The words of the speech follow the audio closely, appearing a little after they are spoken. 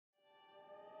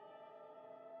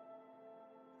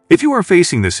If you are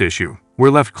facing this issue,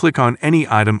 where left-click on any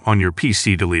item on your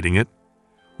PC deleting it,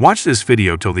 watch this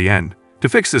video till the end to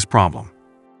fix this problem.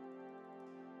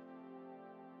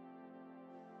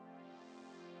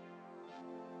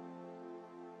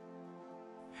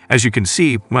 As you can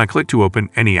see, when I click to open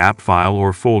any app file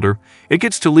or folder, it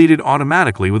gets deleted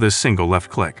automatically with a single left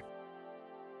click.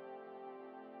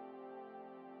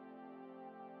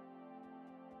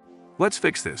 Let's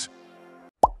fix this.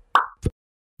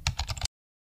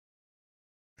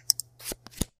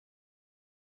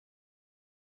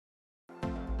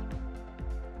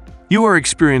 You are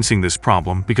experiencing this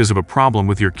problem because of a problem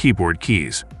with your keyboard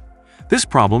keys. This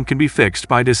problem can be fixed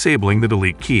by disabling the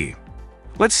delete key.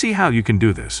 Let's see how you can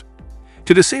do this.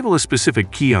 To disable a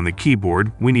specific key on the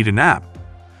keyboard, we need an app.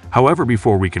 However,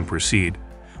 before we can proceed,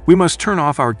 we must turn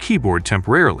off our keyboard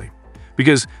temporarily,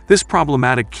 because this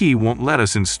problematic key won't let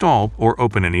us install or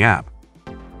open any app.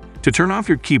 To turn off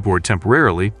your keyboard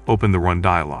temporarily, open the Run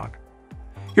dialog.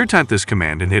 Here, type this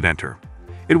command and hit Enter.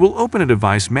 It will open a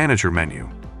Device Manager menu.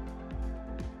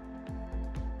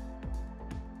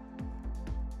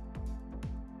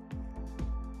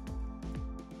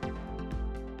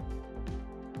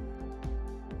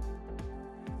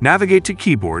 Navigate to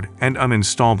Keyboard and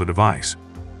uninstall the device.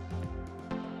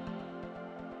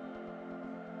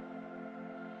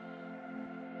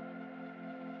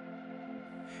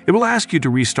 It will ask you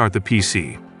to restart the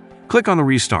PC. Click on the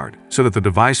Restart so that the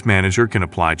Device Manager can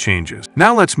apply changes.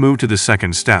 Now let's move to the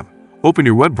second step. Open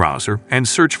your web browser and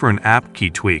search for an app key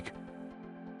tweak.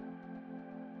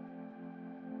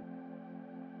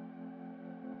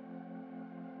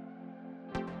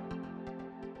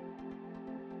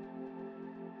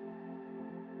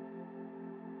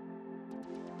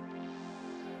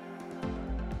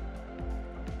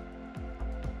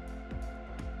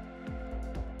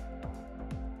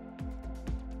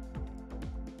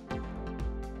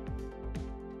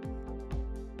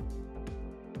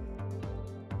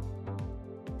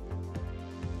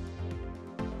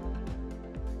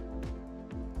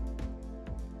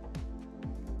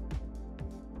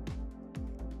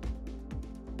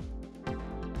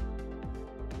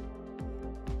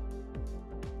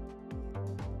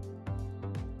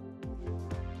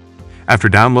 After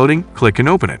downloading, click and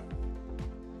open it.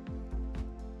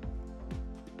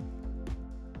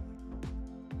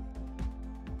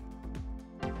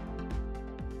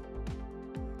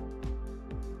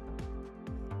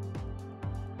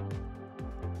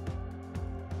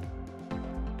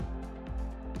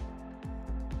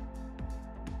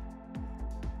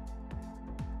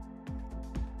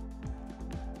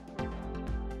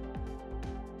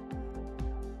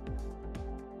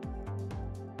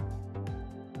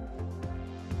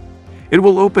 It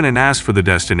will open and ask for the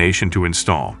destination to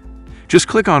install. Just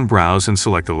click on Browse and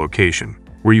select the location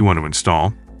where you want to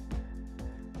install.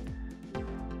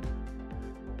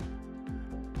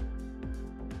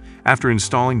 After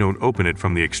installing, don't open it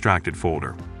from the extracted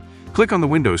folder. Click on the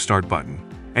Windows Start button,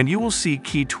 and you will see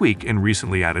Key Tweak and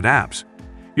recently added apps.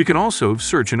 You can also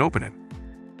search and open it.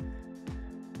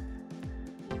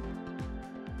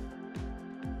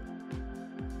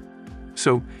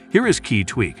 So, here is Key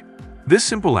Tweak. This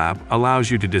simple app allows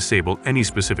you to disable any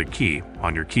specific key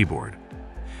on your keyboard.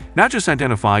 Now just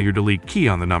identify your delete key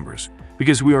on the numbers,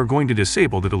 because we are going to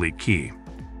disable the delete key.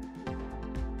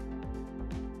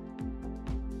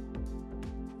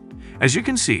 As you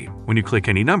can see, when you click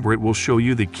any number, it will show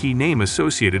you the key name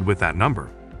associated with that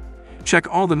number.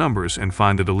 Check all the numbers and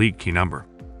find the delete key number.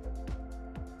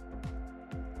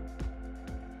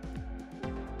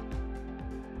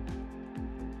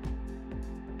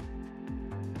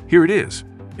 Here it is.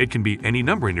 It can be any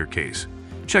number in your case.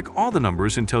 Check all the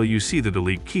numbers until you see the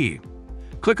delete key.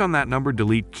 Click on that number,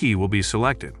 delete key will be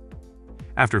selected.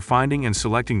 After finding and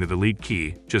selecting the delete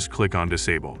key, just click on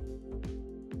Disable.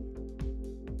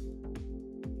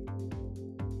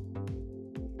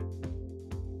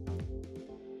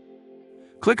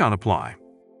 Click on Apply.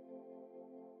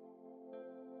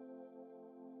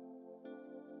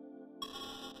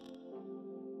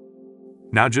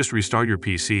 Now just restart your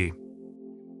PC.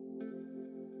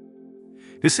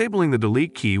 Disabling the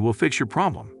delete key will fix your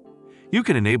problem. You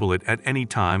can enable it at any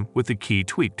time with the Key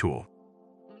Tweak tool.